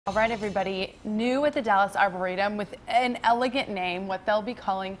All right, everybody, new at the Dallas Arboretum with an elegant name, what they'll be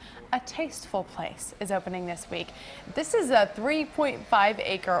calling a tasteful place is opening this week. This is a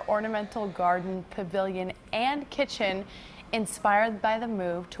 3.5-acre ornamental garden, pavilion, and kitchen inspired by the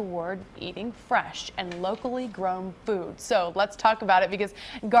move toward eating fresh and locally grown food. So let's talk about it because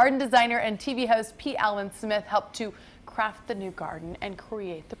garden designer and TV host P. Allen Smith helped to craft the new garden and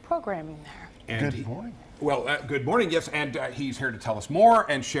create the programming there. And good morning. Good morning, yes, and he's here to tell us more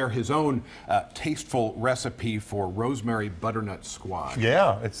and share his own tasteful recipe for rosemary butternut squash.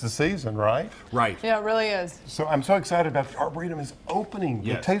 Yeah, it's the season, right? Right. Yeah, it really is. So I'm so excited about the Arboretum is opening,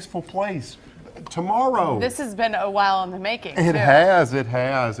 Yes. the tasteful place, tomorrow. This has been a while in the making. It has.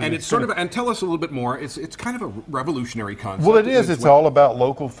 And it's sort of, and tell us a little bit more, it's kind of a revolutionary concept. Well, it is. It's all about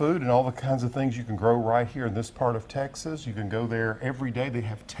local food and all the kinds of things you can grow right here in this part of Texas. You can go there every day. They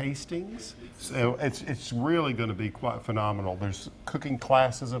have tastings. So it's really going to be quite phenomenal. There's cooking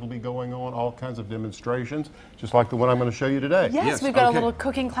classes that'll be going on, all kinds of demonstrations, just like the one I'm going to show you today. Yes, we've got a little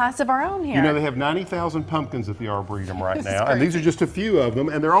cooking class of our own here. You know, they have 90,000 pumpkins at the Arboretum right now, and great. these are just a few of them,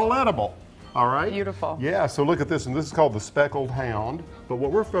 and they're all edible. All right? Beautiful. Yeah, so look at this, and this is called the speckled hound, but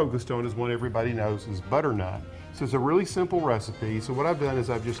what we're focused on is one everybody knows is butternut. So it's a really simple recipe. So what I've done is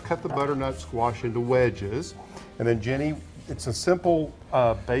I've just cut the butternut squash into wedges, and then Jenny, it's a simple,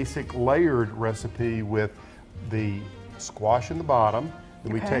 basic layered recipe with the squash in the bottom.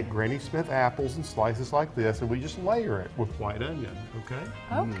 Then we take Granny Smith apples and slices like this, and we just layer it with white onion, okay?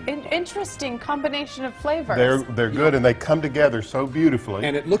 Oh, interesting combination of flavors. They're good, and they come together so beautifully.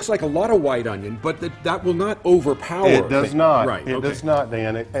 And it looks like a lot of white onion, but that will not overpower. It does not. Right. It does not,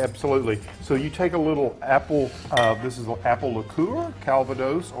 Dan. Absolutely. So you take a little apple, this is apple liqueur,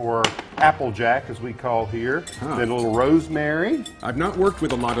 Calvados, or Applejack, as we call here. Then a little rosemary. I've not worked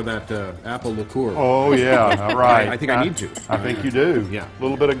with a lot of that apple liqueur. Oh, yeah. All right. I think I need to. I think you do. Yeah. A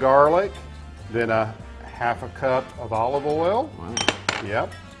little bit of garlic, then a half a cup of olive oil. Wow.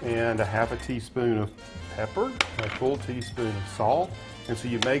 Yep. And a half a teaspoon of pepper, a full teaspoon of salt. And so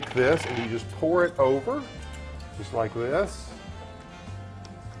you make this and you just pour it over, just like this.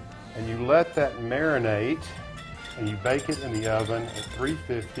 And you let that marinate and you bake it in the oven at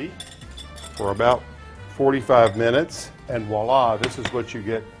 350 for about 45 minutes. And voila, this is what you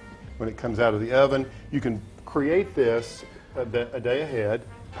get when it comes out of the oven. You can create this a day ahead,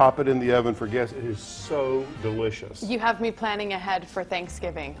 pop it in the oven for guests. It is so delicious. You have me planning ahead for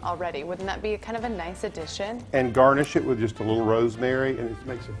Thanksgiving already. Wouldn't that be kind of a nice addition? And garnish it with just a little rosemary, and it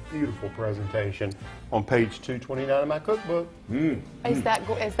makes a beautiful presentation on page 229 of my cookbook. Is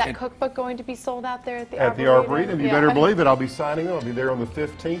that cookbook going to be sold out there at the At Arboretum? the Arboretum, you better believe it. I'll be signing it. I'll be there on the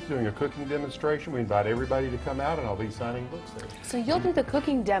 15th doing a cooking demonstration. We invite everybody to come out, and I'll be signing books there. So you'll do the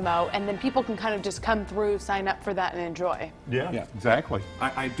cooking demo, and then people can kind of just come through, sign up for that, and enjoy. Yeah. Exactly.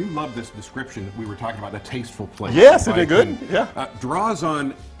 I do love this description that we were talking about, the tasteful place. Yes, isn't it good? Yeah. Draws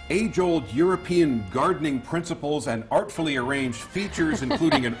on age-old European gardening principles and artfully arranged features,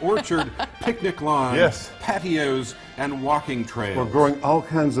 including an orchard, picnic lawn, patios, and walking trails. We're growing all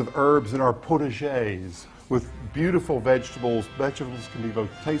kinds of herbs in our potagers with beautiful vegetables. Vegetables can be both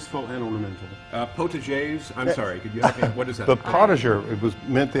tasteful and ornamental. Potagers? I'm sorry, could you help me? What is that? The potager, it was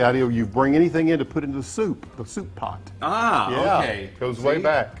meant the idea you bring anything in to put into the soup pot. Ah, okay. Goes way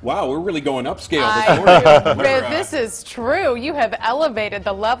back. Wow, we're really going upscale this morning. This is true. You have elevated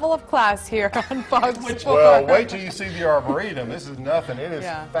the level of class here on Fox 4. Well, wait till you see the Arboretum. This is nothing. It is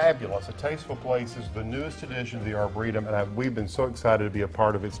fabulous. A Tasteful Place is the newest edition of the Arboretum, and we've been so excited to be a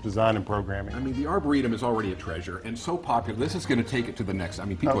part of its design and programming. I mean, the Arboretum is already a treasure and so popular. This is going to take it to the next. I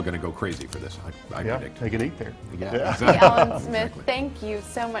mean, people are going to go crazy for this, I predict. They can eat there. Yeah. P. Allen Smith, thank you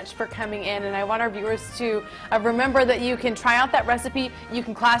so much for coming in, and I want our viewers to remember that you can try out that recipe. You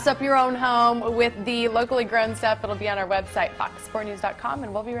can class up your own home with the locally grown stuff. It'll be on our website, fox4news.com,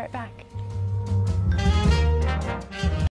 and we'll be right back.